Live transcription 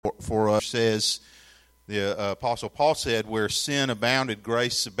for us says, the Apostle Paul said, where sin abounded,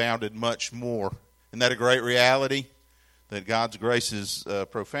 grace abounded much more. Isn't that a great reality? That God's grace is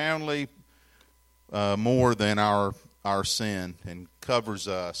profoundly more than our sin and covers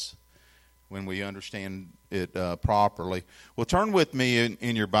us when we understand it properly. Well, turn with me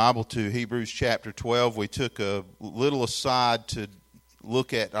in your Bible to Hebrews chapter 12. We took a little aside to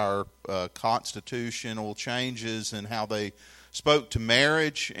look at our constitutional changes and how they spoke to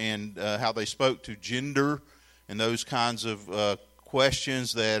marriage and how they spoke to gender and those kinds of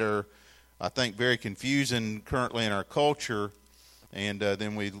questions that are, I think, very confusing currently in our culture. And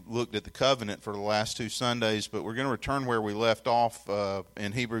then we looked at the covenant for the last two Sundays, but we're going to return where we left off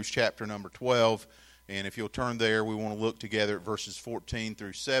in Hebrews chapter number 12. And if you'll turn there, we want to look together at verses 14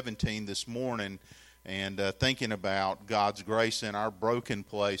 through 17 this morning, and thinking about God's grace in our broken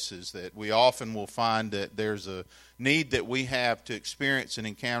places, that we often will find that there's a need that we have to experience and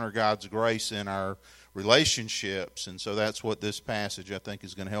encounter God's grace in our relationships. And so that's what this passage, I think,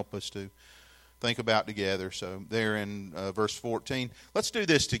 is going to help us to think about together. So there in verse 14, let's do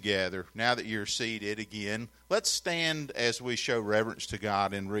this together. Now that you're seated again, let's stand as we show reverence to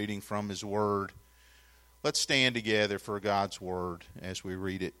God in reading from His Word. Let's stand together for God's Word as we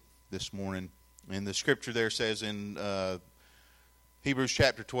read it this morning. And the scripture there says in Hebrews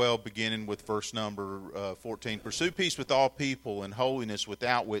chapter 12, beginning with verse number 14, "Pursue peace with all people and holiness,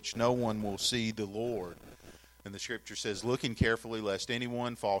 without which no one will see the Lord." And the scripture says, "Looking carefully lest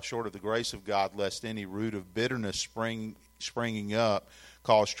anyone fall short of the grace of God, lest any root of bitterness springing up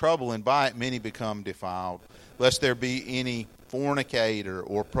cause trouble, and by it many become defiled. Lest there be any fornicator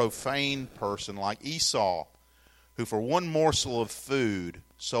or profane person like Esau, who for one morsel of food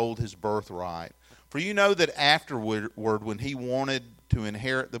sold his birthright. For you know that afterward, when he wanted to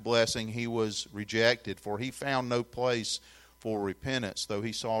inherit the blessing, he was rejected, for he found no place for repentance, though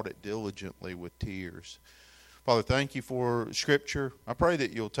he sought it diligently with tears." Father, thank you for Scripture. I pray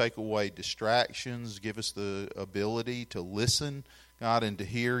that you'll take away distractions, give us the ability to listen, God, and to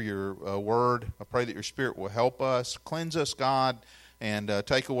hear your word. I pray that your Spirit will help us, cleanse us, God, and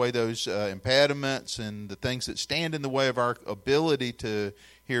take away those impediments and the things that stand in the way of our ability to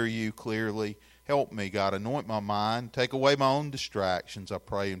hear you clearly. Help me, God. Anoint my mind. Take away my own distractions, I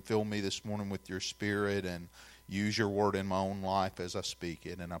pray, and fill me this morning with your Spirit, and use your word in my own life as I speak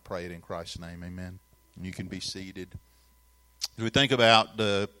it. And I pray it in Christ's name. Amen. And you can be seated. As we think about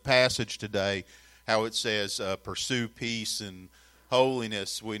the passage today, how it says, pursue peace and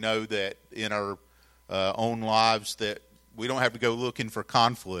holiness, we know that in our own lives that we don't have to go looking for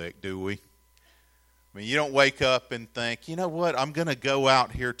conflict, do we? I mean, you don't wake up and think, you know what, I'm going to go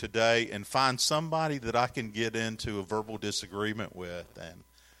out here today and find somebody that I can get into a verbal disagreement with and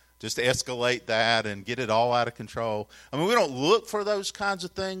just escalate that and get it all out of control. I mean, we don't look for those kinds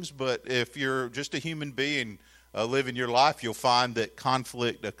of things, but if you're just a human being living your life, you'll find that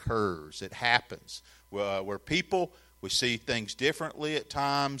conflict occurs. It happens. We're people, we see things differently at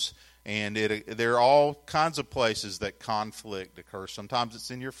times, and there are all kinds of places that conflict occurs. Sometimes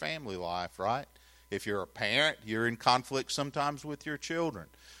it's in your family life, right? If you're a parent, you're in conflict sometimes with your children.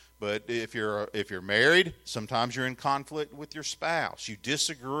 But if you're married, sometimes you're in conflict with your spouse. You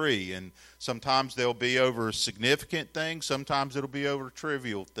disagree, and sometimes they'll be over significant things. Sometimes it'll be over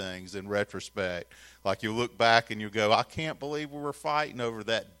trivial things in retrospect. Like you look back and you go, I can't believe we were fighting over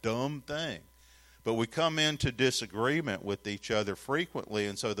that dumb thing. But we come into disagreement with each other frequently,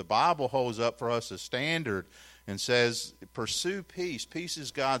 and so the Bible holds up for us a standard and says, pursue peace. Peace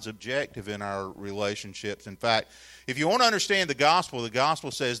is God's objective in our relationships. In fact, if you want to understand the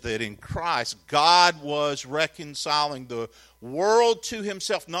gospel says that in Christ, God was reconciling the world to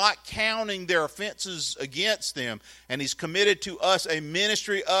himself, not counting their offenses against them, and he's committed to us a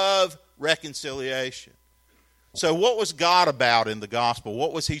ministry of reconciliation. So what was God about in the gospel?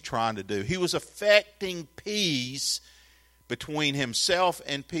 What was he trying to do? He was effecting peace between himself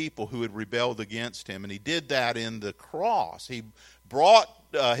and people who had rebelled against him. And he did that in the cross. He brought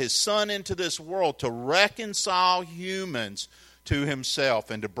his son into this world to reconcile humans to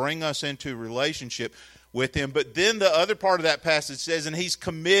himself and to bring us into relationship with him. But then the other part of that passage says, and he's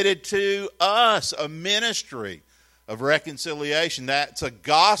committed to us a ministry of reconciliation. That's a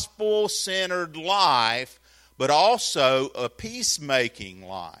gospel-centered life, but also a peacemaking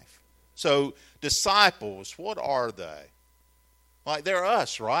life. So disciples, what are they? Like they're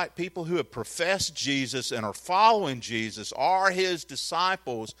us, right? People who have professed Jesus and are following Jesus are his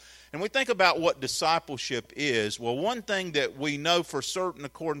disciples. And we think about what discipleship is. Well, one thing that we know for certain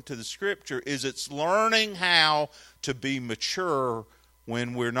according to the Scripture is it's learning how to be mature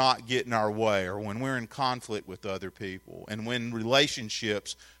when we're not getting our way or when we're in conflict with other people and when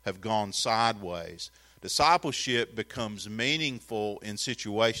relationships have gone sideways. Discipleship becomes meaningful in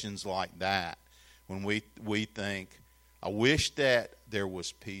situations like that when we think, I wish that there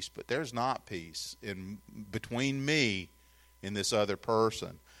was peace, but there's not peace between me and this other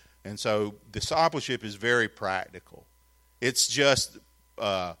person. And so discipleship is very practical. It's just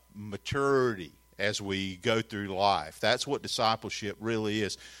maturity as we go through life. That's what discipleship really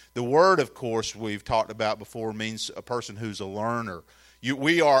is. The word, of course, we've talked about before, means a person who's a learner.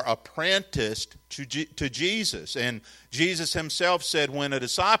 We are apprenticed to Jesus. And Jesus himself said, when a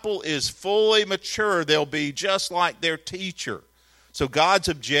disciple is fully mature, they'll be just like their teacher. So God's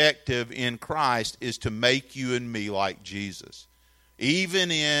objective in Christ is to make you and me like Jesus, even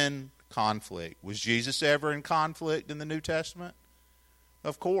in conflict. Was Jesus ever in conflict in the New Testament?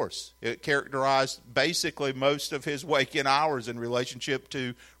 Of course. It characterized basically most of his waking hours in relationship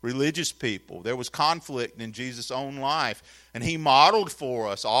to religious people. There was conflict in Jesus' own life, and he modeled for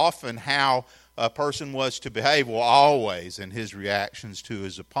us often how a person was to behave, well, always, in his reactions to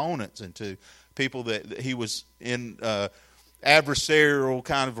his opponents and to people that he was in adversarial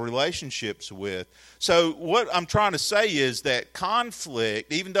kind of relationships with. So what I'm trying to say is that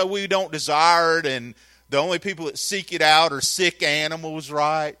conflict, even though we don't desire it, and the only people that seek it out are sick animals,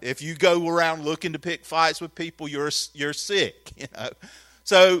 right? If you go around looking to pick fights with people, you're sick, you know.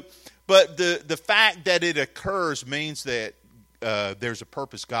 So, but the fact that it occurs means that there's a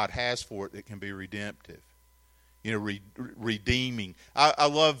purpose God has for it that can be redemptive, you know, redeeming. I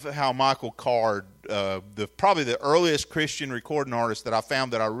love how Michael Card, probably the earliest Christian recording artist that I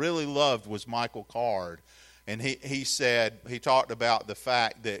found that I really loved was Michael Card. And he talked about the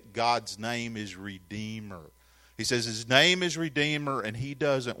fact that God's name is Redeemer. He says his name is Redeemer and he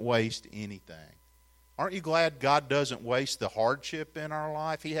doesn't waste anything. Aren't you glad God doesn't waste the hardship in our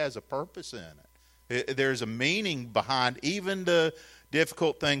life? He has a purpose in it. There's a meaning behind even the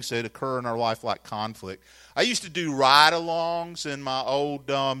difficult things that occur in our life like conflict. I used to do ride-alongs in my old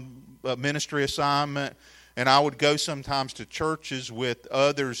ministry assignment. And I would go sometimes to churches with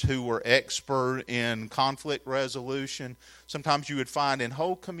others who were expert in conflict resolution. Sometimes you would find in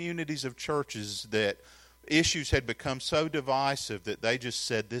whole communities of churches that issues had become so divisive that they just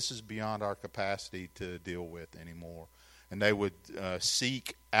said, this is beyond our capacity to deal with anymore. And they would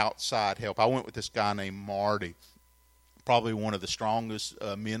seek outside help. I went with this guy named Marty, probably one of the strongest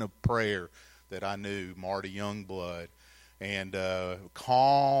men of prayer that I knew, Marty Youngblood. And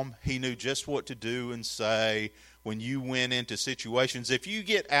calm. He knew just what to do and say when you went into situations. If you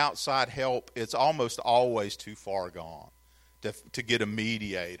get outside help, it's almost always too far gone to get a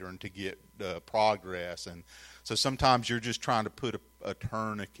mediator and to get progress. And so sometimes you're just trying to put a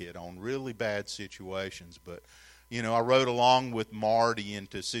tourniquet on really bad situations. But, you know, I rode along with Marty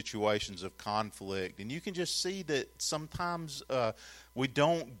into situations of conflict. And you can just see that sometimes we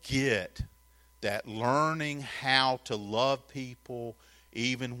don't get that learning how to love people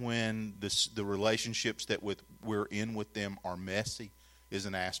even when the relationships that we're in with them are messy is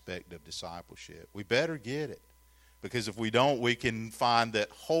an aspect of discipleship. We better get it. Because if we don't, we can find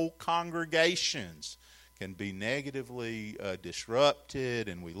that whole congregations can be negatively disrupted,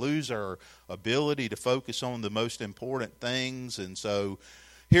 and we lose our ability to focus on the most important things. And so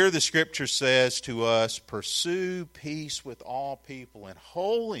here the scripture says to us, pursue peace with all people and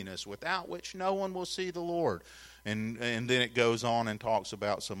holiness, without which no one will see the Lord. And then it goes on and talks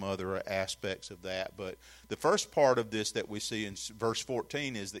about some other aspects of that. But the first part of this that we see in verse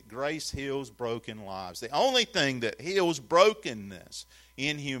 14 is that grace heals broken lives. The only thing that heals brokenness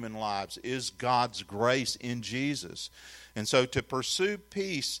in human lives is God's grace in Jesus. And so to pursue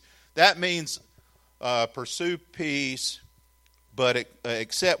peace, that means pursue peace, but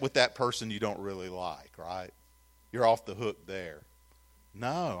except with that person you don't really like, right? You're off the hook there.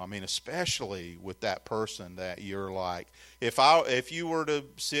 No, I mean, especially with that person that you're like, if you were to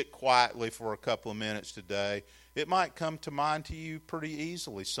sit quietly for a couple of minutes today, it might come to mind to you pretty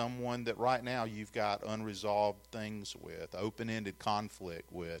easily, someone that right now you've got unresolved things with, open-ended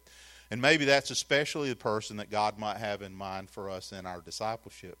conflict with. And maybe that's especially the person that God might have in mind for us in our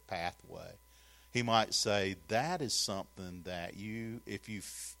discipleship pathway. He might say, that is something that if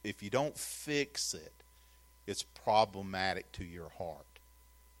you don't fix it, it's problematic to your heart.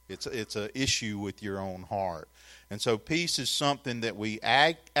 It's an issue with your own heart. And so peace is something that we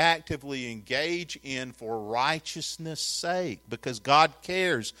actively engage in for righteousness' sake, because God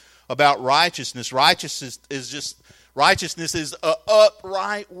cares about righteousness. Righteousness is an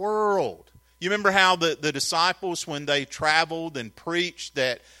upright world. You remember how the disciples, when they traveled and preached,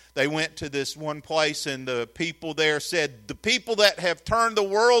 that They went to this one place, and the people there said, the people that have turned the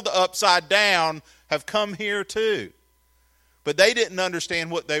world upside down have come here too. But they didn't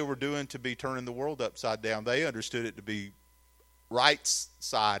understand what they were doing to be turning the world upside down. They understood it to be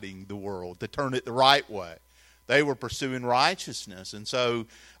right-siding the world, to turn it the right way. They were pursuing righteousness. And so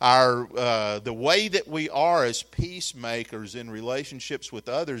the way that we are as peacemakers in relationships with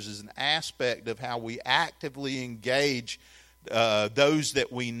others is an aspect of how we actively engage those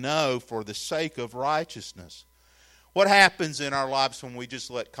that we know for the sake of righteousness. What happens in our lives when we just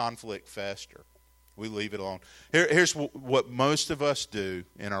let conflict fester? We leave it alone. Here's what most of us do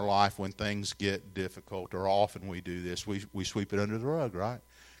in our life when things get difficult, or often we do this. We sweep it under the rug, right?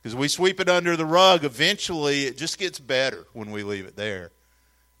 Because we sweep it under the rug, eventually it just gets better when we leave it there.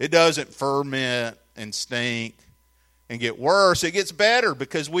 It doesn't ferment and stink and get worse. It gets better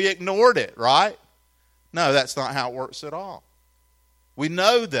because we ignored it, right? No, that's not how it works at all. We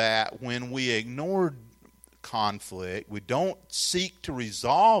know that when we ignore conflict, we don't seek to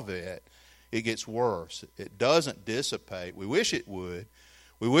resolve it, it gets worse. It doesn't dissipate. We wish it would.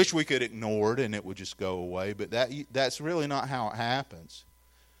 We wish we could ignore it and it would just go away, but that's really not how it happens.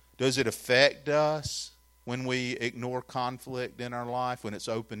 Does it affect us when we ignore conflict in our life, when it's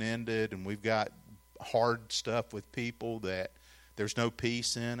open-ended and we've got hard stuff with people that there's no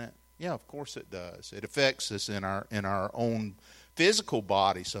peace in it? Yeah, of course it does. It affects us in our own physical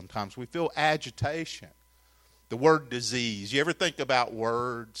body sometimes. We feel agitation. The word disease. You ever think about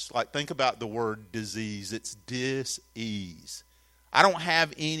words? Like, think about the word disease. It's dis-ease. I don't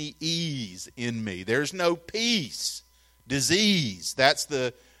have any ease in me. There's no peace. Disease. That's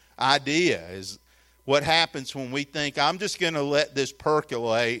the idea, is what happens when we think, I'm just going to let this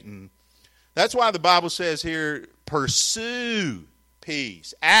percolate. And that's why the Bible says here, pursue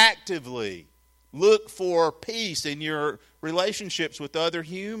peace. Actively look for peace in your relationships with other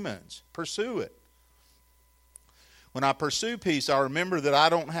humans. Pursue it. When I pursue peace, I remember that I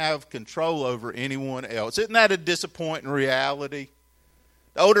don't have control over anyone else. Isn't that a disappointing reality?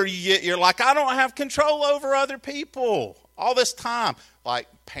 The older you get, you're like, I don't have control over other people all this time. Like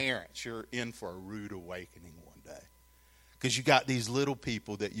parents, you're in for a rude awakening one day. Because you got these little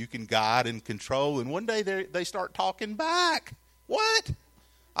people that you can guide and control, and one day they start talking back. What?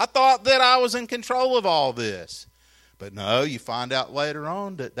 I thought that I was in control of all this. But no, you find out later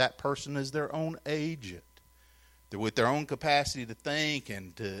on that that person is their own agent. They're with their own capacity to think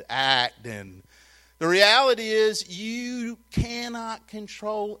and to act. And the reality is you cannot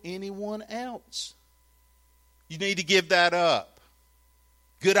control anyone else. You need to give that up.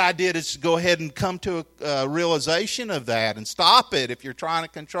 Good idea is to go ahead and come to a realization of that and stop it if you're trying to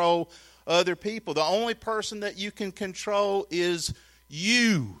control other people. The only person that you can control is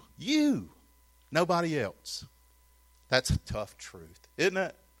you. You. Nobody else. That's a tough truth, isn't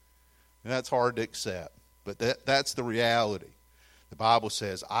it? And that's hard to accept. But that's the reality. The Bible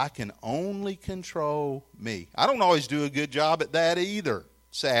says, I can only control me. I don't always do a good job at that either,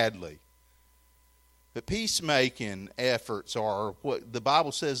 sadly. But peacemaking efforts are what the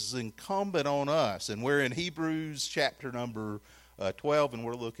Bible says is incumbent on us. And we're in Hebrews chapter number 12, and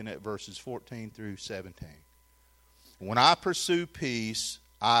we're looking at verses 14 through 17. When I pursue peace,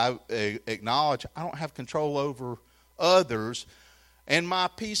 I acknowledge I don't have control over others, and my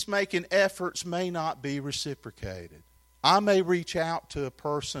peacemaking efforts may not be reciprocated. I may reach out to a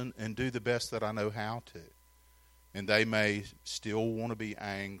person and do the best that I know how to, and they may still want to be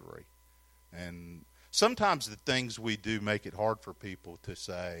angry. And sometimes the things we do make it hard for people to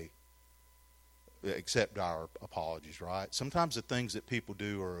say, accept our apologies, right? Sometimes the things that people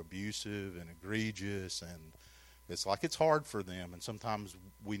do are abusive and egregious, and it's like it's hard for them, and sometimes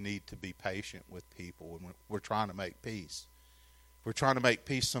we need to be patient with people when we're trying to make peace. If we're trying to make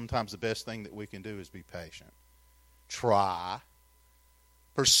peace, sometimes the best thing that we can do is be patient. Try.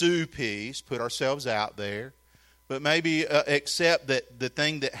 Pursue peace. Put ourselves out there. But maybe accept that the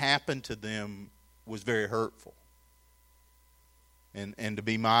thing that happened to them was very hurtful. And to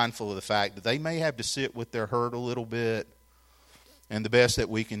be mindful of the fact that they may have to sit with their hurt a little bit. And the best that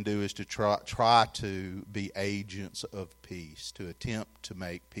we can do is to try to be agents of peace, to attempt to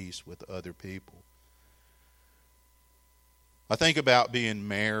make peace with other people. I think about being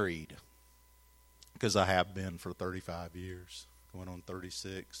married, because I have been for 35 years, going on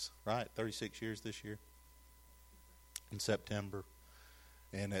 36, right? 36 years this year in September.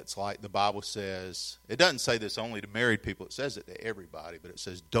 And it's like the Bible says, it doesn't say this only to married people, it says it to everybody, but it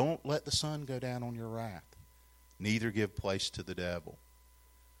says, don't let the sun go down on your wrath, neither give place to the devil.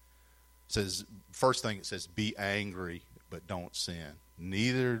 It says, first thing it says, be angry, but don't sin.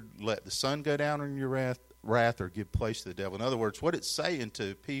 Neither let the sun go down on your wrath, wrath or give place to the devil. In other words, what it's saying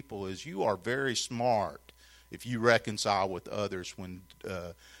to people is you are very smart if you reconcile with others when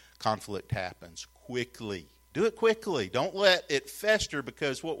conflict happens quickly. Do it quickly. Don't let it fester,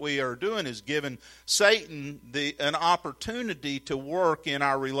 because what we are doing is giving Satan an opportunity to work in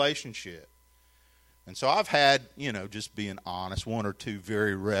our relationship. And so I've had, just being honest, one or two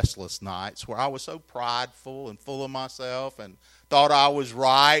very restless nights where I was so prideful and full of myself and thought I was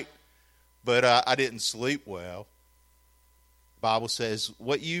right, but I didn't sleep well. The Bible says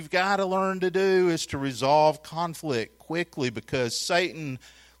what you've got to learn to do is to resolve conflict quickly, because Satan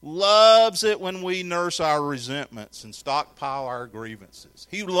loves it when we nurse our resentments and stockpile our grievances.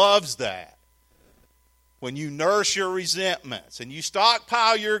 He loves that. When you nurse your resentments and you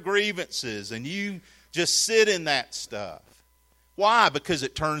stockpile your grievances and you just sit in that stuff. Why? Because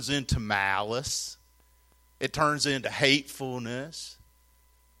it turns into malice. It turns into hatefulness.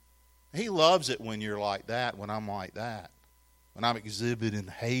 He loves it when you're like that, when I'm like that, when I'm exhibiting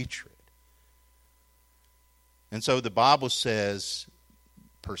hatred. And so the Bible says,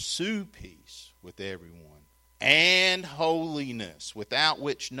 pursue peace with everyone and holiness, without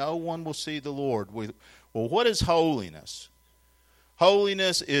which no one will see the Lord. Well, what is holiness?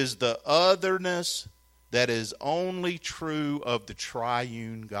 Holiness is the otherness that is only true of the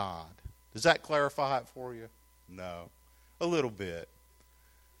triune God. Does that clarify it for you? No. A little bit.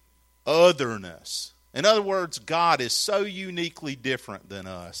 Otherness. In other words, God is so uniquely different than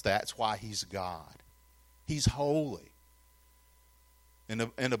us. That's why He's God. He's holy.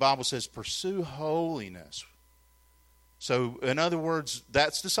 And the Bible says, pursue holiness. So, in other words,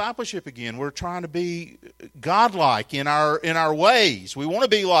 that's discipleship again. We're trying to be godlike in our ways. We want to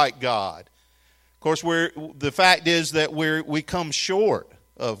be like God. Of course, the fact is that we come short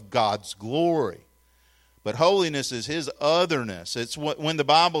of God's glory. But holiness is His otherness. It's when the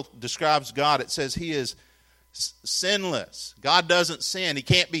Bible describes God, it says He is sinless. God doesn't sin. He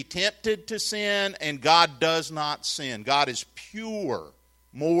can't be tempted to sin, and God does not sin. God is pure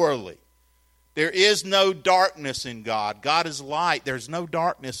morally. There is no darkness in God. God is light. There's no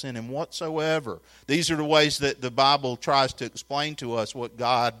darkness in Him whatsoever. These are the ways that the Bible tries to explain to us what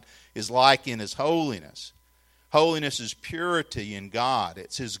God is like in His holiness. Holiness is purity in God.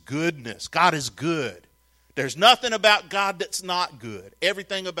 It's His goodness. God is good. There's nothing about God that's not good.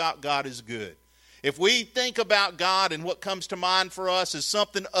 Everything about God is good. If we think about God and what comes to mind for us is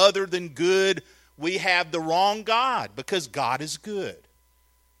something other than good, we have the wrong God, because God is good.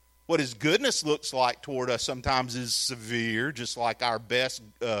 What His goodness looks like toward us sometimes is severe, just like our best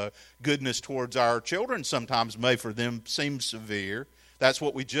goodness towards our children sometimes may for them seem severe. That's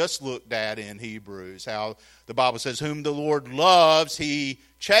what we just looked at in Hebrews, how the Bible says, whom the Lord loves, He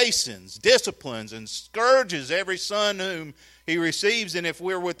chastens, disciplines, and scourges every son whom He receives. And if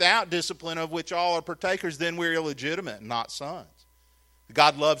we're without discipline, of which all are partakers, then we're illegitimate and not sons.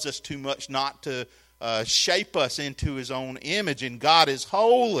 God loves us too much not to shape us into His own image, and God is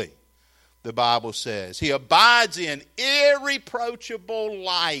holy, the Bible says. He abides in irreproachable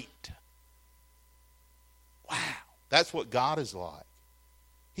light. Wow, that's what God is like.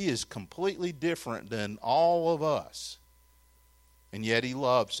 He is completely different than all of us, and yet He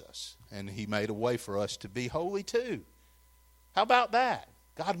loves us, and He made a way for us to be holy too. How about that?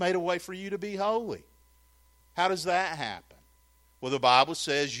 God made a way for you to be holy. How does that happen? Well, the Bible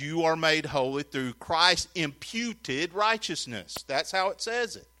says you are made holy through Christ's imputed righteousness. That's how it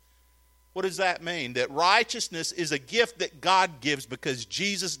says it. What does that mean? That righteousness is a gift that God gives because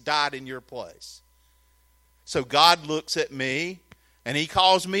Jesus died in your place. So God looks at me and He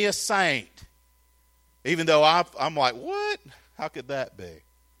calls me a saint. Even though I'm like, what? How could that be?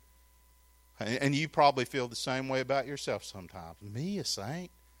 And you probably feel the same way about yourself sometimes. Me, a saint?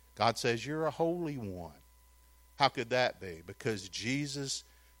 God says you're a holy one. How could that be? Because Jesus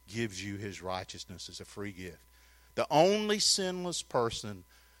gives you His righteousness as a free gift. The only sinless person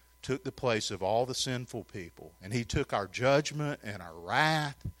took the place of all the sinful people. And He took our judgment and our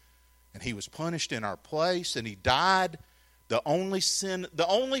wrath. And He was punished in our place. And He died. The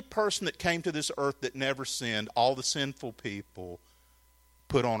only person that came to this earth that never sinned, all the sinful people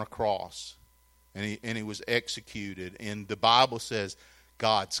put on a cross. And he was executed. And the Bible says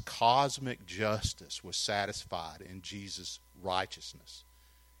God's cosmic justice was satisfied in Jesus' righteousness.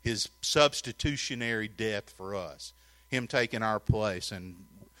 His substitutionary death for us. Him taking our place and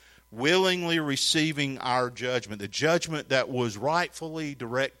willingly receiving our judgment. The judgment that was rightfully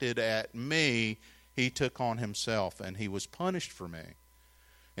directed at me, He took on Himself, and He was punished for me.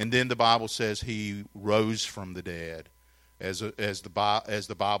 And then the Bible says He rose from the dead, as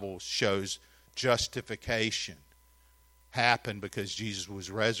the Bible shows justification. happened because Jesus was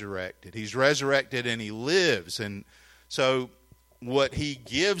resurrected. He's resurrected and he lives. And so what he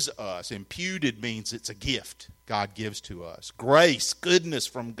gives us, imputed, means it's a gift God gives to us. Grace, goodness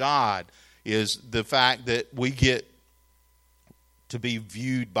from God, is the fact that we get to be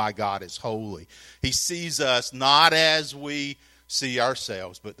viewed by God as holy. He sees us not as we see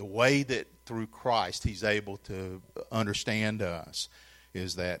ourselves, but the way that through Christ he's able to understand us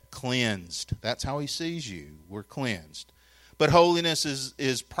is that cleansed. That's how he sees you. We're cleansed. But holiness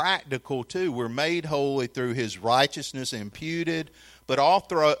is practical too. We're made holy through his righteousness imputed. But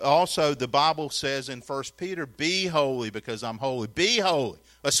also the Bible says in 1 Peter, be holy because I'm holy. Be holy.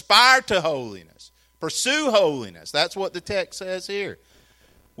 Aspire to holiness. Pursue holiness. That's what the text says here.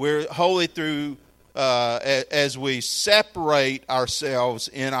 We're holy through as we separate ourselves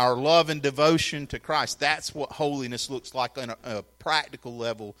in our love and devotion to Christ. That's what holiness looks like on a practical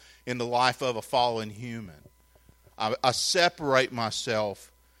level in the life of a fallen human. I separate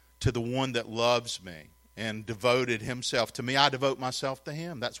myself to the one that loves me and devoted himself to me. I devote myself to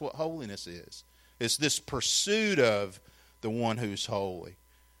him. That's what holiness is. It's this pursuit of the one who's holy.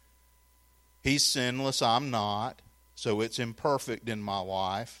 He's sinless, I'm not, so it's imperfect in my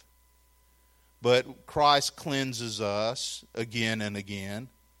life. But Christ cleanses us again and again.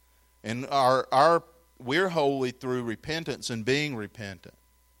 And we're holy through repentance and being repentant.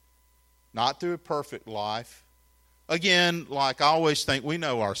 Not through a perfect life. Again, like I always think, we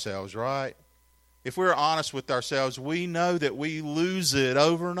know ourselves, right? If we're honest with ourselves, we know that we lose it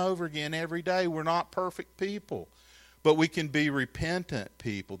over and over again every day. We're not perfect people. But we can be repentant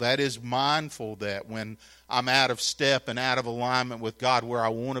people. That is mindful that when I'm out of step and out of alignment with God, where I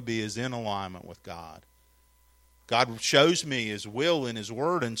want to be is in alignment with God. God shows me his will in his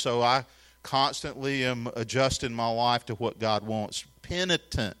word, and so I constantly am adjusting my life to what God wants.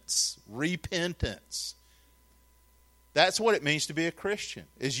 Penitence, repentance. That's what it means to be a Christian,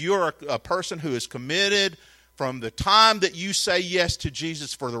 is you're a person who is committed from the time that you say yes to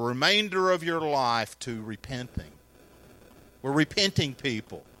Jesus for the remainder of your life to repenting. We're repenting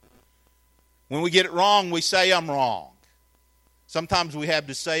people. When we get it wrong, we say, I'm wrong. Sometimes we have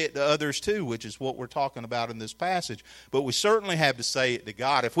to say it to others too, which is what we're talking about in this passage. But we certainly have to say it to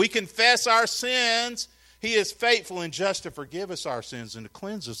God. If we confess our sins, he is faithful and just to forgive us our sins and to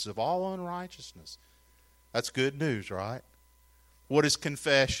cleanse us of all unrighteousness. That's good news, right? What is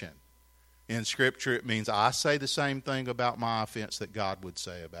confession? In Scripture, it means I say the same thing about my offense that God would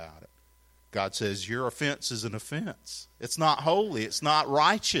say about it. God says, your offense is an offense. It's not holy. It's not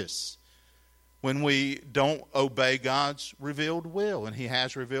righteous when we don't obey God's revealed will, and he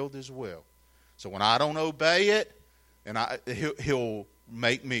has revealed his will. So when I don't obey it, and he'll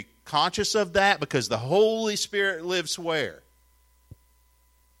make me conscious of that because the Holy Spirit lives where?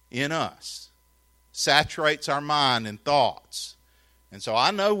 In us. Saturates our mind and thoughts. And so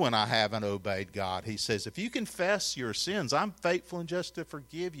I know when I haven't obeyed God. He says, if you confess your sins, I'm faithful and just to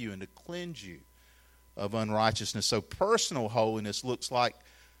forgive you and to cleanse you of unrighteousness. So personal holiness looks like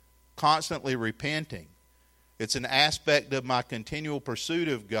constantly repenting. It's an aspect of my continual pursuit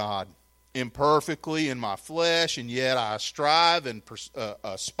of God, imperfectly in my flesh, and yet I strive and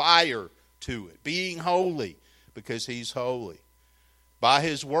aspire to it, being holy because he's holy. By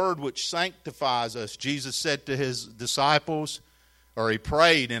his word which sanctifies us, Jesus said to his disciples, or he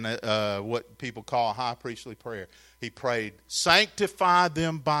prayed in what people call a high priestly prayer. He prayed, sanctify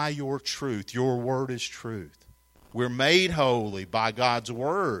them by your truth. Your word is truth. We're made holy by God's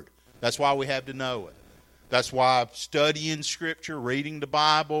word. That's why we have to know it. That's why studying Scripture, reading the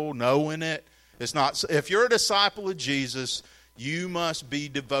Bible, knowing it. It's not. If you're a disciple of Jesus, you must be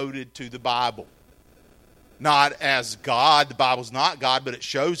devoted to the Bible. Not as God. The Bible's not God, but it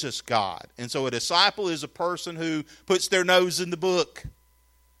shows us God. And so a disciple is a person who puts their nose in the book.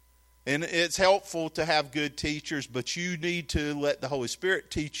 And it's helpful to have good teachers, but you need to let the Holy Spirit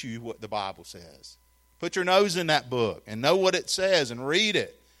teach you what the Bible says. Put your nose in that book and know what it says and read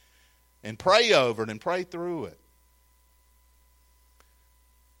it and pray over it and pray through it.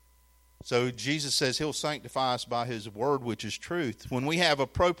 So Jesus says he'll sanctify us by his word, which is truth. When we have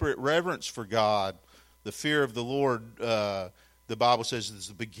appropriate reverence for God, the fear of the Lord, the Bible says, is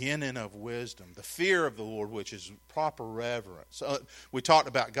the beginning of wisdom. The fear of the Lord, which is proper reverence. We talked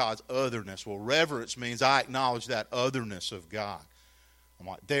about God's otherness. Well, reverence means I acknowledge that otherness of God. I'm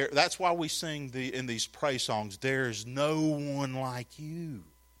like, that's why we sing in these praise songs, there's no one like you.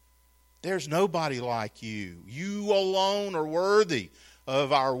 There's nobody like you. You alone are worthy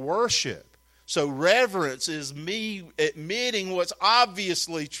of our worship. So reverence is me admitting what's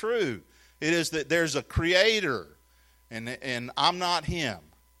obviously true. It is that there's a creator, and I'm not him.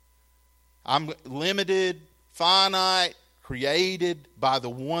 I'm limited, finite, created by the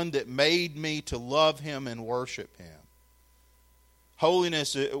one that made me to love him and worship him.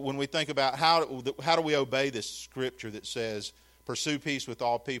 Holiness, when we think about how do we obey this scripture that says, pursue peace with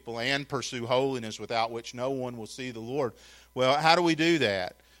all people and pursue holiness without which no one will see the Lord. Well, how do we do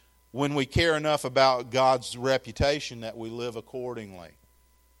that? When we care enough about God's reputation that we live accordingly.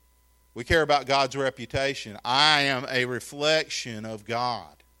 We care about God's reputation. I am a reflection of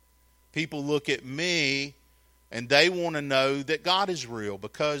God. People look at me and they want to know that God is real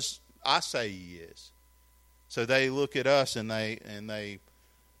because I say He is. So they look at us and they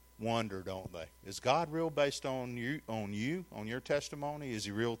wonder, don't they? Is God real based on you, on your testimony? Is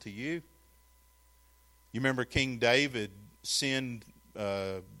He real to you? You remember King David sinned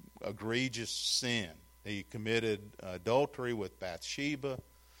egregious sin. He committed adultery with Bathsheba.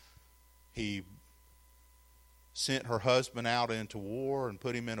 He sent her husband out into war and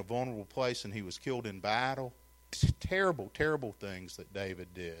put him in a vulnerable place, and he was killed in battle. Terrible, terrible things that David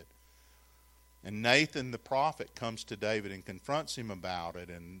did. And Nathan the prophet comes to David and confronts him about it.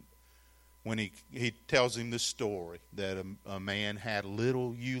 And when he tells him the story that a man had a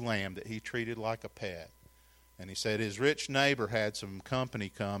little ewe lamb that he treated like a pet. And he said his rich neighbor had some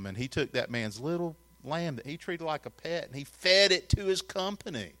company come, and he took that man's little lamb that he treated like a pet, and he fed it to his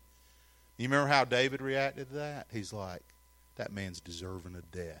company. You remember how David reacted to that? He's like, that man's deserving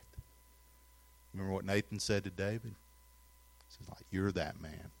of death. Remember what Nathan said to David? He says, like, you're that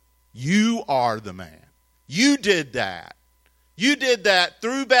man. You are the man. You did that. You did that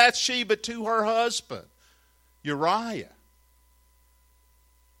through Bathsheba to her husband, Uriah.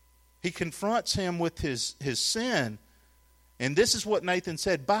 He confronts him with his sin. And this is what Nathan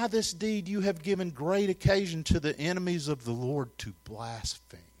said. By this deed you have given great occasion to the enemies of the Lord to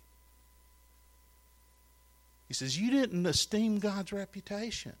blaspheme. He says, you didn't esteem God's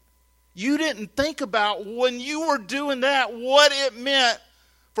reputation. You didn't think about when you were doing that what it meant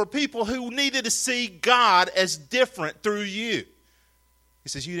for people who needed to see God as different through you. He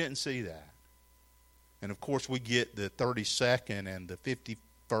says, you didn't see that. And of course we get the 32nd and the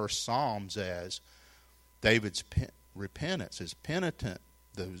 51st Psalms as David's repentance, his penitent,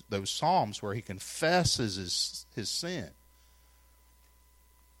 those Psalms where he confesses his sin.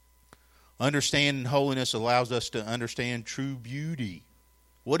 Understanding holiness allows us to understand true beauty.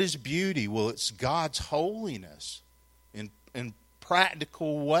 What is beauty? Well, it's God's holiness in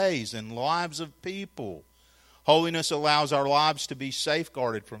practical ways in lives of people. Holiness allows our lives to be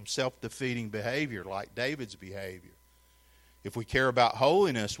safeguarded from self-defeating behavior like David's behavior. If we care about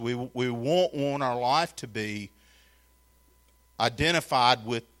holiness, we won't want our life to be identified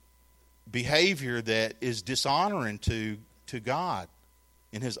with behavior that is dishonoring to God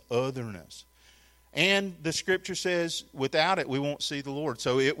in His otherness. And the Scripture says, without it, we won't see the Lord.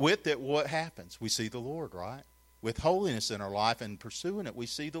 So with it, what happens? We see the Lord, right? With holiness in our life and pursuing it, we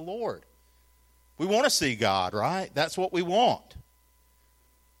see the Lord. We want to see God, right? That's what we want.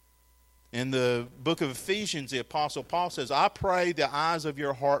 In the book of Ephesians, the Apostle Paul says, I pray the eyes of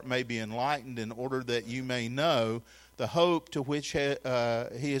your heart may be enlightened in order that you may know the hope to which He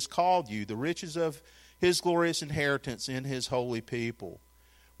has called you, the riches of His glorious inheritance in His holy people.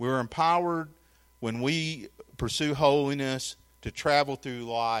 We're empowered when we pursue holiness to travel through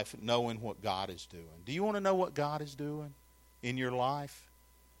life knowing what God is doing. Do you want to know what God is doing in your life?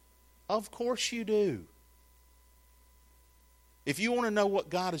 Of course you do. If you want to know what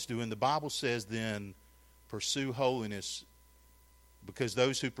God is doing, the Bible says then pursue holiness, because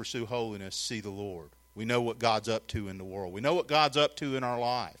those who pursue holiness see the Lord. We know what God's up to in the world. We know what God's up to in our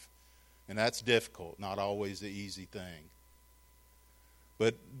life. And that's difficult, not always the easy thing.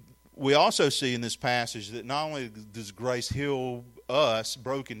 But we also see in this passage that not only does grace heal us,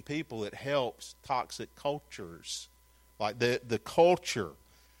 broken people, it helps toxic cultures. Like the culture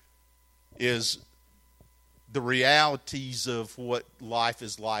is the realities of what life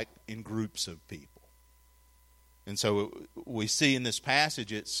is like in groups of people. And so we see in this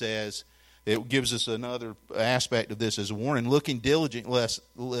passage it says, it gives us another aspect of this as a warning, looking diligent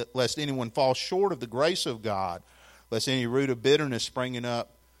lest anyone fall short of the grace of God, lest any root of bitterness springing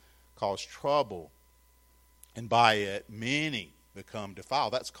up cause trouble, and by it many become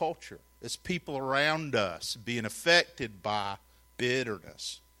defiled. That's culture. It's people around us being affected by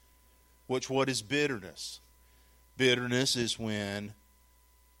bitterness. What is bitterness? Bitterness is when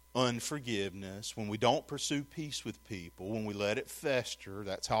unforgiveness, when we don't pursue peace with people, when we let it fester.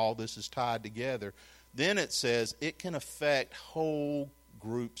 That's how all this is tied together. Then it says it can affect whole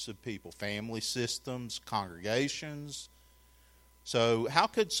groups of people, family systems, congregations. So how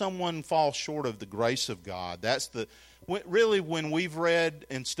could someone fall short of the grace of God? Really, when we've read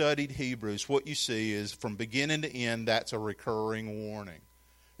and studied Hebrews, what you see is from beginning to end, that's a recurring warning.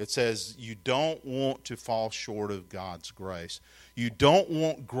 It says you don't want to fall short of God's grace. You don't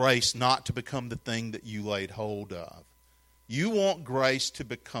want grace not to become the thing that you laid hold of. You want grace to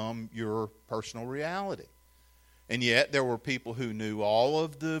become your personal reality. And yet there were people who knew all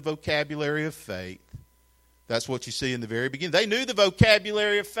of the vocabulary of faith. That's what you see in the very beginning. They knew the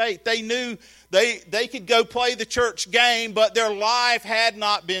vocabulary of faith. They knew they could go play the church game, but their life had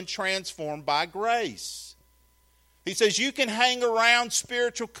not been transformed by grace. He says you can hang around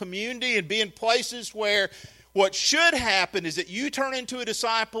spiritual community and be in places where what should happen is that you turn into a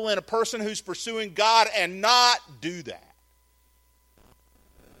disciple and a person who's pursuing God and not do that.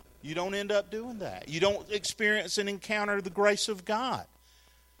 You don't end up doing that. You don't experience and encounter the grace of God.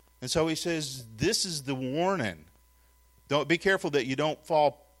 And so he says, this is the warning. Be careful that you don't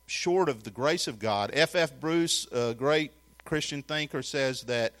fall short of the grace of God. F.F. Bruce, a great Christian thinker, says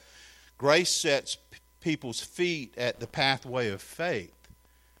that grace sets people's feet at the pathway of faith.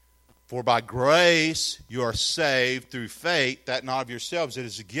 For by grace you are saved through faith, that not of yourselves. It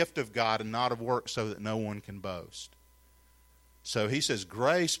is a gift of God and not of works, so that no one can boast. So he says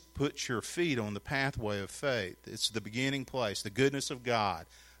grace puts your feet on the pathway of faith. It's the beginning place, the goodness of God.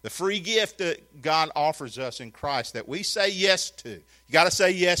 The free gift that God offers us in Christ that we say yes to. You got to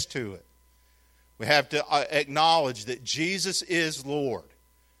say yes to it. We have to acknowledge that Jesus is Lord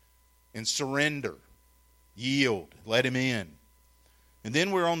and surrender, yield, let Him in. And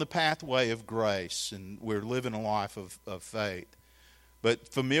then we're on the pathway of grace and we're living a life of faith. But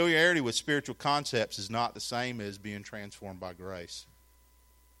familiarity with spiritual concepts is not the same as being transformed by grace.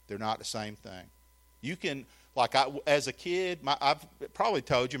 They're not the same thing. You can... as a kid, I've probably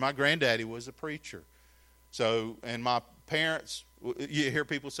told you, my granddaddy was a preacher. So, and my parents, you hear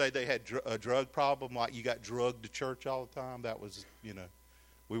people say they had a drug problem, like you got drugged to church all the time. That was,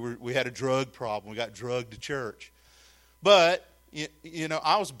 we had a drug problem. We got drugged to church. But,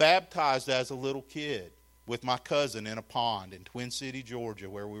 I was baptized as a little kid with my cousin in a pond in Twin City, Georgia,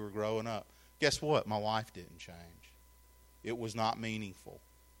 where we were growing up. Guess what? My life didn't change. It was not meaningful.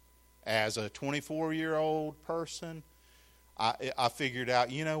 As a 24-year-old person, I figured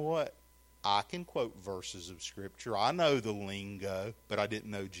out, you know what? I can quote verses of Scripture. I know the lingo, but I didn't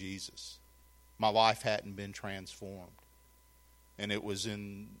know Jesus. My life hadn't been transformed. And it was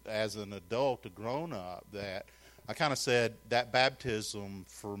as an adult, a grown-up, that I kind of said that baptism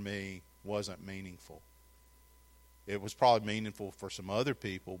for me wasn't meaningful. It was probably meaningful for some other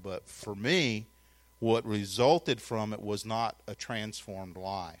people, but for me, what resulted from it was not a transformed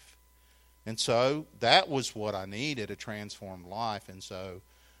life. And so that was what I needed, a transformed life. And so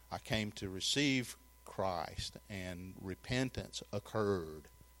I came to receive Christ, and repentance occurred,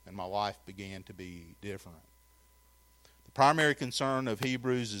 and my life began to be different. The primary concern of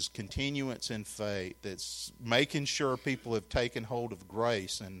Hebrews is continuance in faith. It's making sure people have taken hold of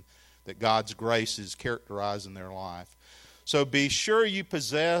grace and that God's grace is characterizing their life. So be sure you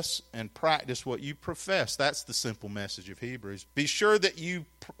possess and practice what you profess. That's the simple message of Hebrews. Be sure that you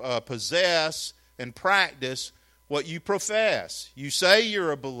possess and practice what you profess. You say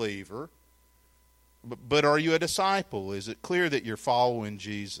you're a believer, but are you a disciple? Is it clear that you're following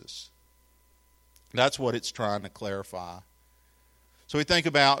Jesus? That's what it's trying to clarify. So we think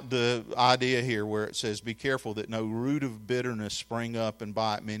about the idea here where it says, be careful that no root of bitterness spring up and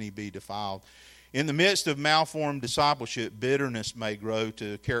by it many be defiled. In the midst of malformed discipleship, bitterness may grow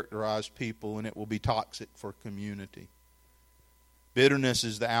to characterize people, and it will be toxic for community. Bitterness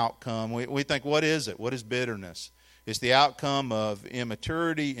is the outcome. We think, what is it? What is bitterness? It's the outcome of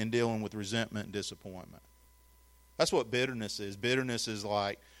immaturity in dealing with resentment and disappointment. That's what bitterness is. Bitterness is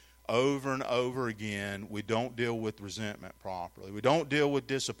like over and over again, we don't deal with resentment properly. We don't deal with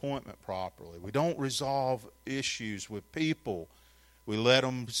disappointment properly. We don't resolve issues with people. We let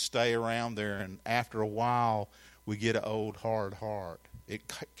them stay around there, and after a while, we get an old hard heart. It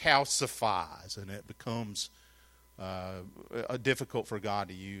calcifies, and it becomes difficult for God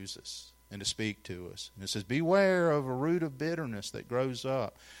to use us and to speak to us. And it says, beware of a root of bitterness that grows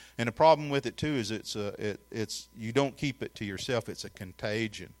up. And the problem with it, too, is it's you don't keep it to yourself. It's a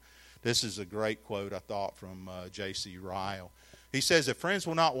contagion. This is a great quote, I thought, from J.C. Ryle. He says, if friends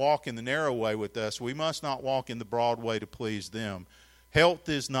will not walk in the narrow way with us, we must not walk in the broad way to please them. Health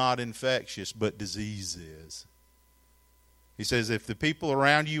is not infectious, but disease is. He says, if the people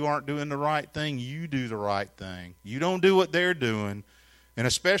around you aren't doing the right thing, you do the right thing. You don't do what they're doing. And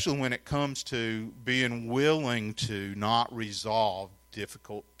especially when it comes to being willing to not resolve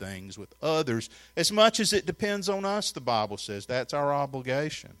difficult things with others as much as it depends on us, the Bible says. That's our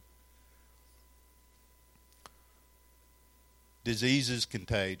obligation. Disease is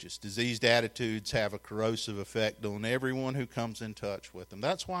contagious. Diseased attitudes have a corrosive effect on everyone who comes in touch with them.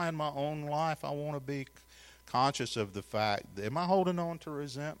 That's why in my own life I want to be conscious of the fact that, am I holding on to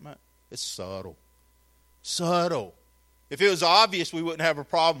resentment? It's subtle. Subtle. If it was obvious, we wouldn't have a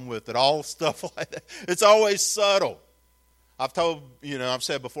problem with it. All stuff like that. It's always subtle. I've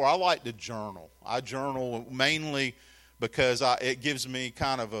said before, I like to journal. I journal mainly because it gives me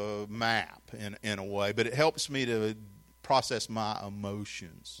kind of a map in a way, but it helps me to process my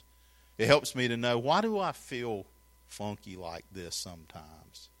emotions. It helps me to know, why do I feel funky like this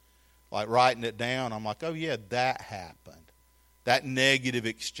sometimes? Like writing it down, I'm like, oh yeah, that happened. That negative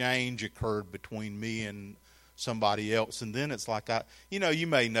exchange occurred between me and somebody else. And then it's like, you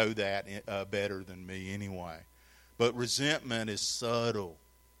may know that better than me anyway. But resentment is subtle.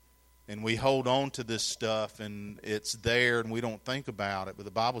 And we hold on to this stuff and it's there and we don't think about it. But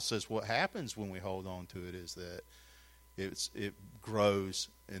the Bible says what happens when we hold on to it is that it grows,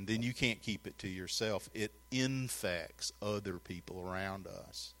 and then you can't keep it to yourself. It infects other people around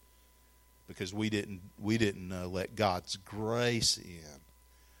us because we didn't let God's grace in.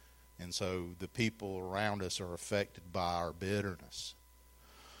 And so the people around us are affected by our bitterness.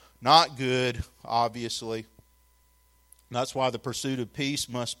 Not good, obviously. That's why the pursuit of peace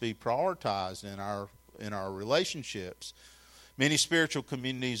must be prioritized in our relationships. Many spiritual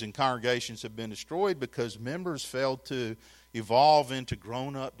communities and congregations have been destroyed because members failed to evolve into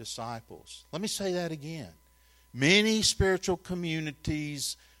grown-up disciples. Let me say that again. Many spiritual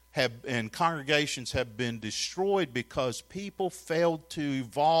communities and congregations have been destroyed because people failed to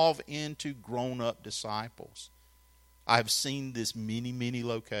evolve into grown-up disciples. I've seen this many, many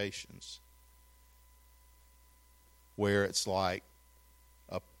locations where it's like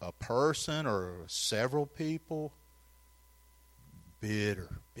a person or several people, bitter.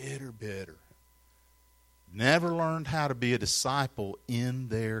 Never learned how to be a disciple in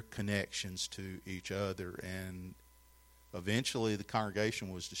their connections to each other, and eventually the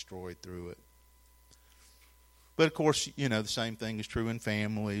congregation was destroyed through it. But of course, the same thing is true in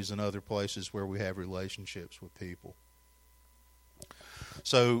families and other places where we have relationships with people.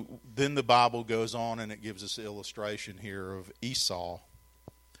 So then the Bible goes on and it gives us an illustration here of Esau.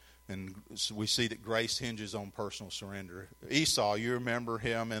 And so we see that grace hinges on personal surrender. Esau, you remember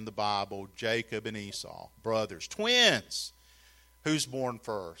him in the Bible, Jacob and Esau, brothers, twins. Who's born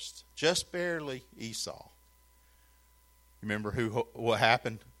first? Just barely Esau. Remember what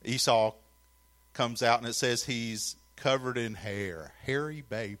happened? Esau comes out and it says he's covered in hair. Hairy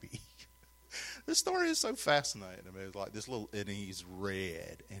baby. This story is so fascinating. I mean, it's like and he's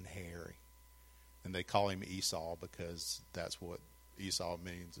red and hairy. And they call him Esau because that's what Esau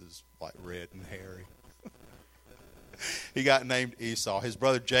means, is like red and hairy. He got named Esau. His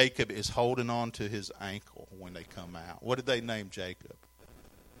brother Jacob is holding on to his ankle when they come out. What did they name Jacob?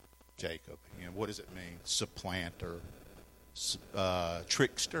 Jacob. What does it mean? Supplanter.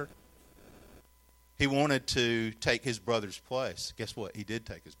 Trickster. He wanted to take his brother's place. Guess what? He did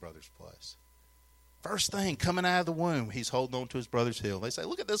take his brother's place. First thing, coming out of the womb, he's holding on to his brother's heel. They say,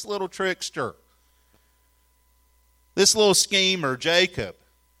 look at this little trickster. This little schemer, Jacob.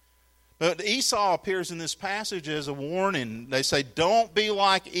 But Esau appears in this passage as a warning. They say, don't be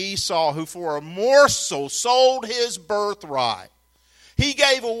like Esau, who for a morsel sold his birthright. He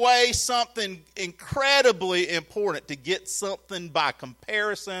gave away something incredibly important to get something by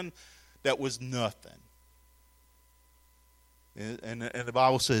comparison that was nothing. And the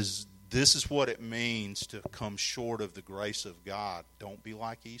Bible says, this is what it means to come short of the grace of God. Don't be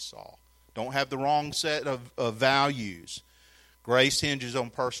like Esau. Don't have the wrong set of values. Grace hinges on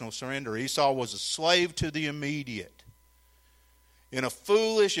personal surrender. Esau was a slave to the immediate. In a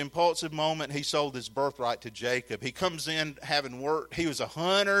foolish, impulsive moment, he sold his birthright to Jacob. He comes in having worked. He was a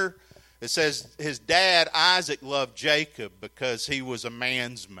hunter. It says his dad, Isaac, loved Jacob because he was a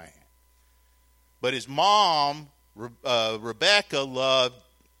man's man. But his mom, Rebecca, loved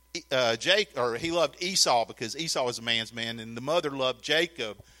he loved Esau because Esau was a man's man, and the mother loved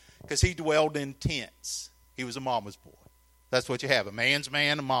Jacob because he dwelled in tents. He was a mama's boy. That's what you have, a man's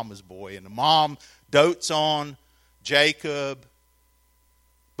man, a mama's boy. And the mom dotes on Jacob.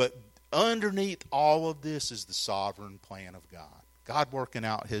 But underneath all of this is the sovereign plan of God. God working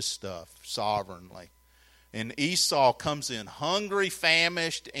out his stuff sovereignly. And Esau comes in hungry,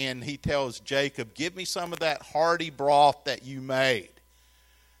 famished, and he tells Jacob, give me some of that hearty broth that you made.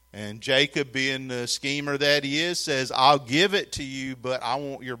 And Jacob, being the schemer that he is, says, I'll give it to you, but I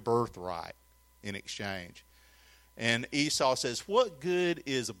want your birthright in exchange. And Esau says, what good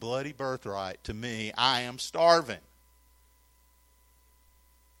is a bloody birthright to me? I am starving.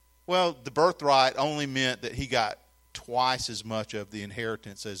 Well, the birthright only meant that he got twice as much of the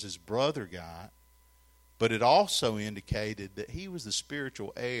inheritance as his brother got, but it also indicated that he was the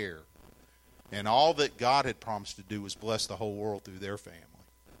spiritual heir, and all that God had promised to do was bless the whole world through their family.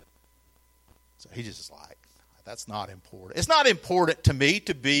 So he just like, that's not important. It's not important to me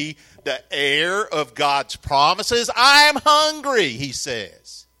to be the heir of God's promises. I am hungry, he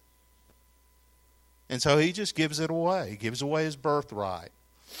says. And so he just gives it away. He gives away his birthright.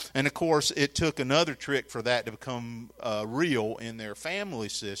 And of course, it took another trick for that to become real in their family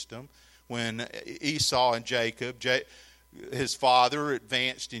system. When Esau and Jacob, his father,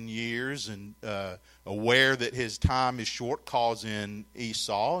 advanced in years and aware that his time is short, calls in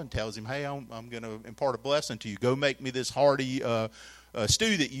Esau and tells him, hey, I'm going to impart a blessing to you. Go make me this hearty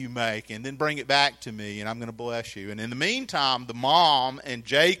stew that you make and then bring it back to me, and I'm going to bless you. And in the meantime, the mom and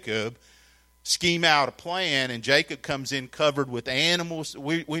Jacob scheme out a plan, and Jacob comes in covered with animals.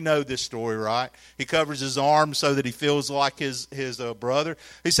 We know this story, right? He covers his arms so that he feels like his brother.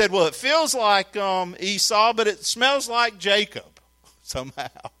 He said, well, it feels like Esau, but it smells like Jacob somehow.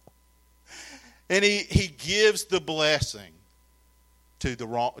 And he gives the blessing to the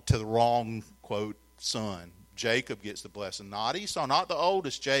wrong, quote, son. Jacob gets the blessing, not Esau, not the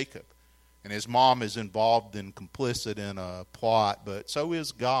oldest, Jacob. And his mom is involved and complicit in a plot, but so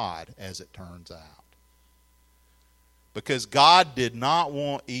is God, as it turns out. Because God did not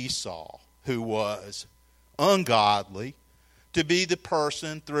want Esau, who was ungodly, to be the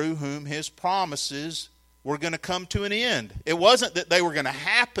person through whom his promises were going to come to an end. It wasn't that they were going to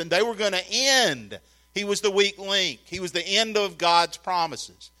happen, they were going to end. He was the weak link. He was the end of God's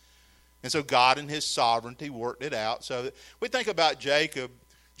promises. And so God in his sovereignty worked it out. So we think about Jacob.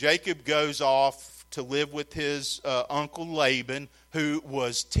 Jacob goes off to live with his uncle Laban, who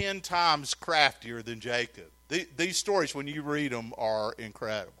was 10 times craftier than Jacob. These stories, when you read them, are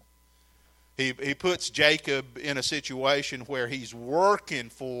incredible. He puts Jacob in a situation where he's working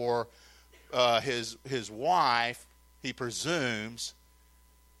for his wife, he presumes,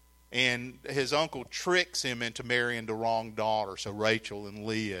 and his uncle tricks him into marrying the wrong daughter, so Rachel and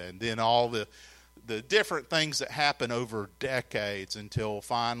Leah, and then all the different things that happen over decades until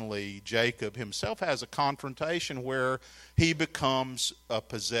finally Jacob himself has a confrontation where he becomes a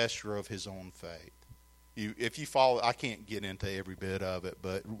possessor of his own fate. If you follow, I can't get into every bit of it,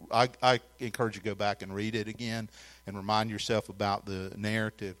 but I encourage you to go back and read it again and remind yourself about the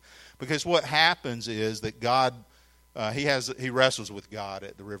narrative. Because what happens is that God, he wrestles with God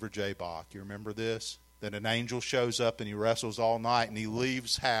at the river Jabbok. You remember this? That an angel shows up and he wrestles all night, and he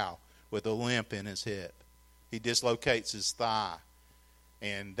leaves how? With a limp in his hip. He dislocates his thigh.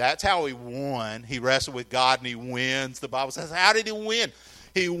 And that's how he won. He wrestled with God and he wins. The Bible says, how did he win?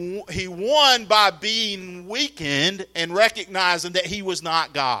 He won by being weakened and recognizing that he was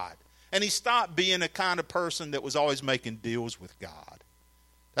not God. And he stopped being a kind of person that was always making deals with God.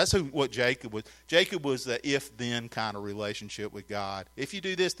 That's what Jacob was. Jacob was the if-then kind of relationship with God. If you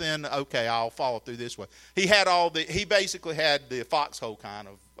do this, then okay, I'll follow through this way. He basically had the foxhole kind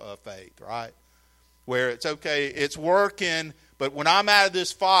of faith, right? Where it's okay, it's working, but when I'm out of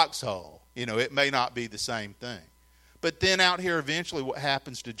this foxhole, it may not be the same thing. But then out here, eventually what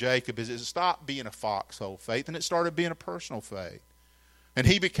happens to Jacob is it stopped being a foxhole faith and it started being a personal faith. And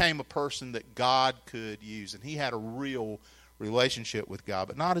he became a person that God could use, and he had a real relationship with God,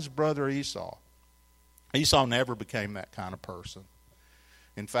 but not his brother Esau. Esau never became that kind of person.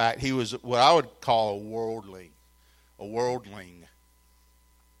 In fact, he was what I would call a worldling.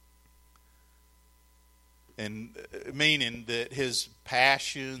 And meaning that his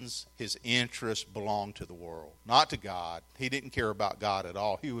passions, his interests belonged to the world, not to God. He didn't care about God at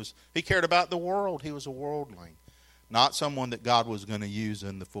all. He cared about the world. He was a worldling, not someone that God was going to use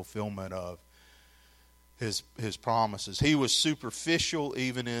in the fulfillment of his promises. He was superficial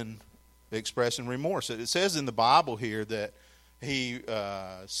even in expressing remorse. It says in the Bible here that he,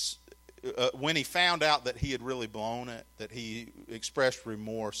 when he found out that he had really blown it, that he expressed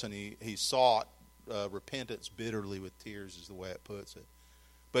remorse and he sought repentance bitterly with tears, is the way it puts it.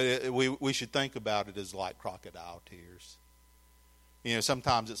 But we should think about it as like crocodile tears.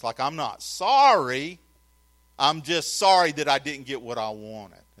 Sometimes it's like, I'm not sorry, I'm just sorry that I didn't get what I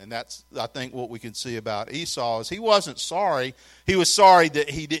wanted. And that's, I think, what we can see about Esau is he wasn't sorry. He was sorry that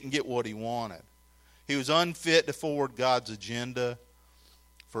he didn't get what he wanted. He was unfit to forward God's agenda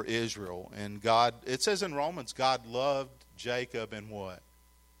for Israel. And God, it says in Romans, God loved Jacob and what?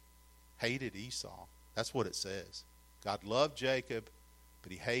 Hated Esau. That's what it says. God loved Jacob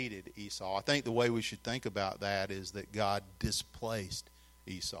but he hated Esau. I think the way we should think about that is that God displaced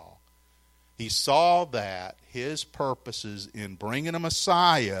Esau. He saw that his purposes in bringing a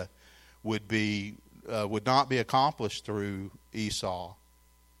Messiah would not be accomplished through Esau.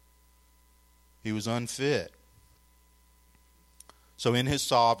 He was unfit. So in his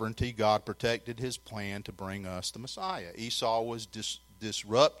sovereignty, God protected his plan to bring us the Messiah. Esau was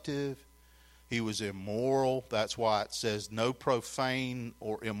disruptive. He was immoral. That's why it says no profane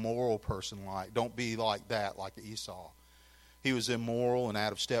or immoral person like. Don't be like that, like Esau. He was immoral and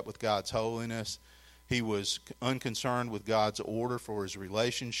out of step with God's holiness. He was unconcerned with God's order for his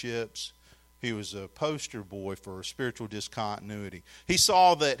relationships. He was a poster boy for spiritual discontinuity. He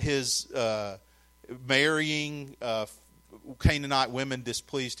saw that his marrying Canaanite women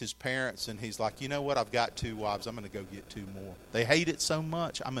displeased his parents, and he's like, you know what, I've got 2 wives, I'm going to go get 2 more. They hate it so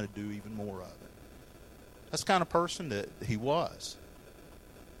much, I'm going to do even more of it. That's the kind of person that he was.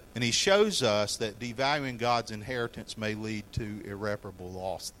 And he shows us that devaluing God's inheritance may lead to irreparable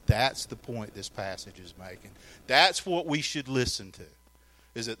loss. That's the point this passage is making. That's what we should listen to,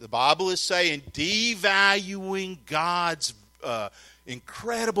 is that the Bible is saying devaluing God's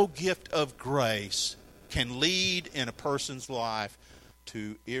incredible gift of grace can lead in a person's life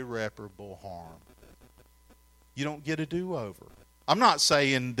to irreparable harm. You don't get a do-over. I'm not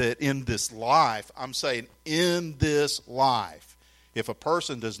saying that in this life. I'm saying in this life. If a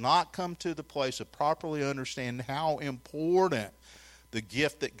person does not come to the place of properly understanding how important the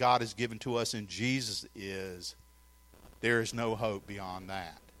gift that God has given to us in Jesus is, there is no hope beyond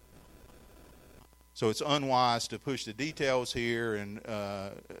that. So it's unwise to push the details here and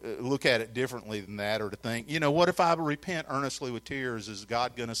look at it differently than that, or to think, what if I repent earnestly with tears? Is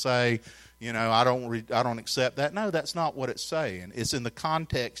God going to say, I don't accept that? No, that's not what it's saying. It's in the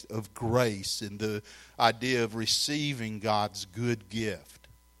context of grace and the idea of receiving God's good gift.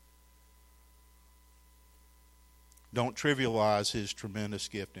 Don't trivialize his tremendous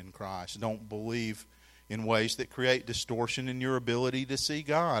gift in Christ. Don't believe in ways that create distortion in your ability to see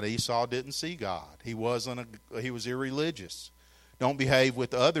God. Esau didn't see God. He was irreligious. Don't behave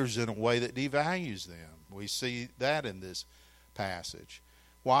with others in a way that devalues them. We see that in this passage.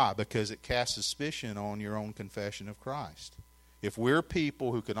 Why? Because it casts suspicion on your own confession of Christ. If we're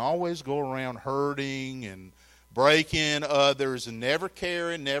people who can always go around hurting and breaking others and never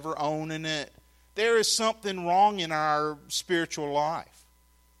caring, never owning it, there is something wrong in our spiritual life.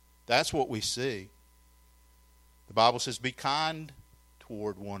 That's what we see. The Bible says, be kind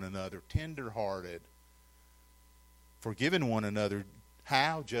toward one another, tender-hearted, forgiving one another.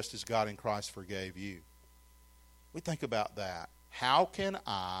 How? Just as God in Christ forgave you. We think about that. How can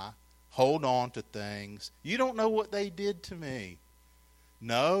I hold on to things? You don't know what they did to me.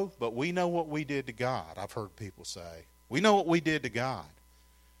 No, but we know what we did to God. I've heard people say, we know what we did to God.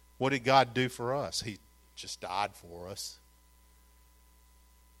 What did God do for us? He just died for us.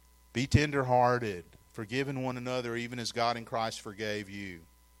 Be tender-hearted, forgiving one another even as God in Christ forgave you.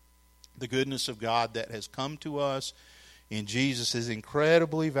 The goodness of God that has come to us in Jesus is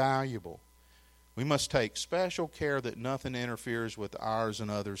incredibly valuable. We must take special care that nothing interferes with ours and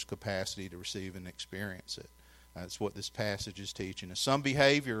others' capacity to receive and experience it. That's what this passage is teaching us. Some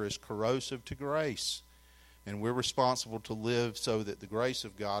behavior is corrosive to grace, and we're responsible to live so that the grace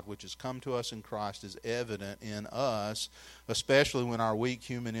of God which has come to us in Christ is evident in us, especially when our weak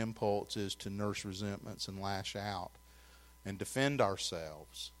human impulse is to nurse resentments and lash out and defend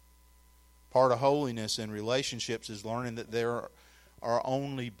ourselves. Part of holiness in relationships is learning that there are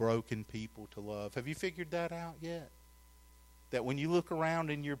only broken people to love. Have you figured that out yet? That when you look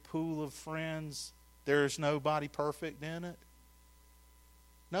around in your pool of friends, there's nobody perfect in it?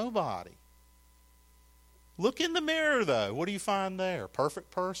 Nobody. Look in the mirror, though. What do you find there?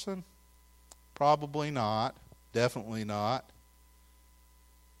 Perfect person? Probably not. Definitely not.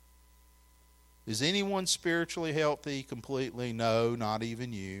 Is anyone spiritually healthy completely? No, not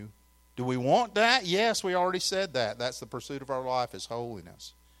even you. Do we want that? Yes, we already said that. That's the pursuit of our life, is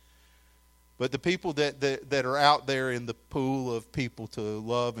holiness. But the people that are out there in the pool of people to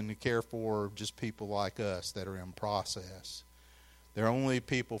love and to care for are just people like us that are in process. The only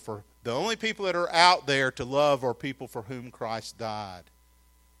people that are out there to love are people for whom Christ died.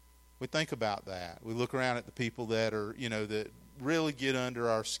 We think about that. We look around at the people that are, that really get under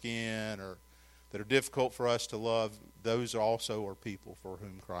our skin or that are difficult for us to love. Those also are people for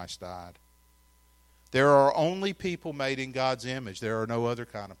whom Christ died. There are only people made in God's image. There are no other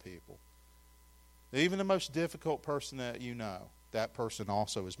kind of people. Even the most difficult person that you know, that person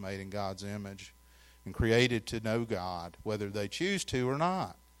also is made in God's image and created to know God, whether they choose to or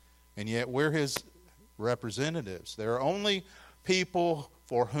not. And yet we're His representatives. There are only people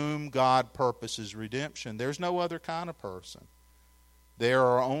for whom God purposes redemption. There's no other kind of person. There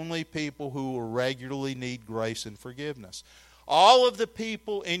are only people who will regularly need grace and forgiveness. All of the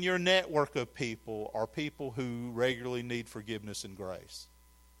people in your network of people are people who regularly need forgiveness and grace.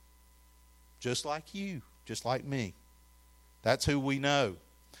 Just like you, just like me. That's who we know.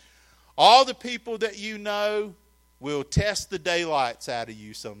 All the people that you know will test the daylights out of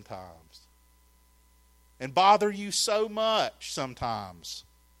you sometimes and bother you so much sometimes.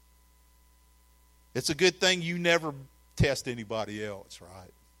 It's a good thing you never test anybody else,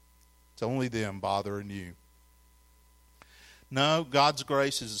 right? It's only them bothering you. No, God's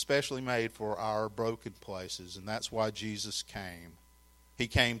grace is especially made for our broken places, and that's why Jesus came. He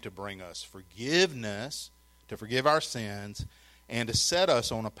came to bring us forgiveness, to forgive our sins, and to set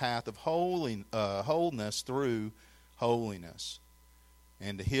us on a path of wholeness through holiness,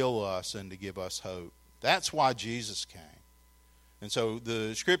 and to heal us and to give us hope. That's why Jesus came. And so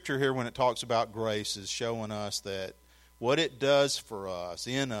the scripture here, when it talks about grace, is showing us that what it does for us,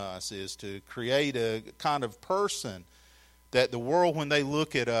 in us, is to create a kind of person that the world, when they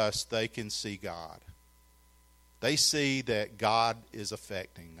look at us, they can see God. They see that God is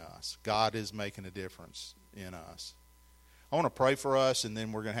affecting us. God is making a difference in us. I want to pray for us, and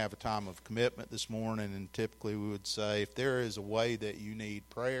then we're going to have a time of commitment this morning. And typically we would say, if there is a way that you need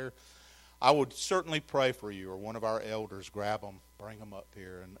prayer, I would certainly pray for you, or one of our elders, grab them, bring them up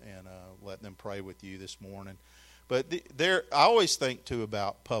here, and let them pray with you this morning. But I always think, too,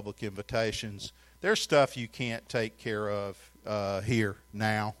 about public invitations. There's stuff you can't take care of here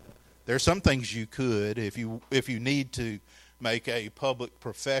now. There's some things you could, if you need to make a public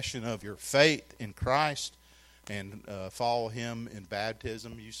profession of your faith in Christ and follow Him in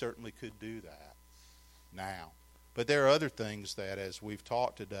baptism, you certainly could do that now. But there are other things that, as we've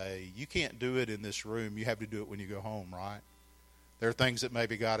taught today, you can't do it in this room. You have to do it when you go home, right? There are things that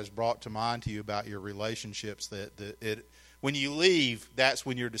maybe God has brought to mind to you about your relationships that when you leave, that's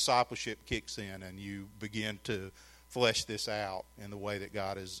when your discipleship kicks in and you begin to flesh this out in the way that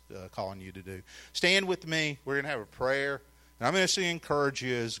God is calling you to do. Stand with me. We're going to have a prayer. And I'm going to encourage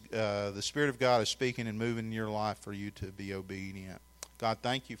you as the Spirit of God is speaking and moving in your life for you to be obedient. God,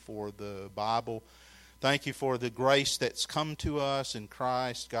 thank you for the Bible. Thank you for the grace that's come to us in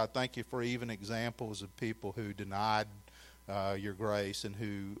Christ. God, thank you for even examples of people who denied your grace and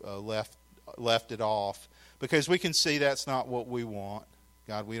who left it off. Because we can see that's not what we want.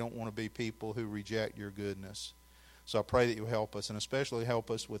 God, we don't want to be people who reject your goodness. So I pray that you'll help us, and especially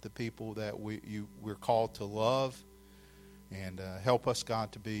help us with the people that we're called to love. And help us,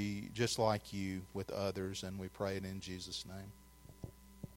 God, to be just like you with others. And we pray it in Jesus' name.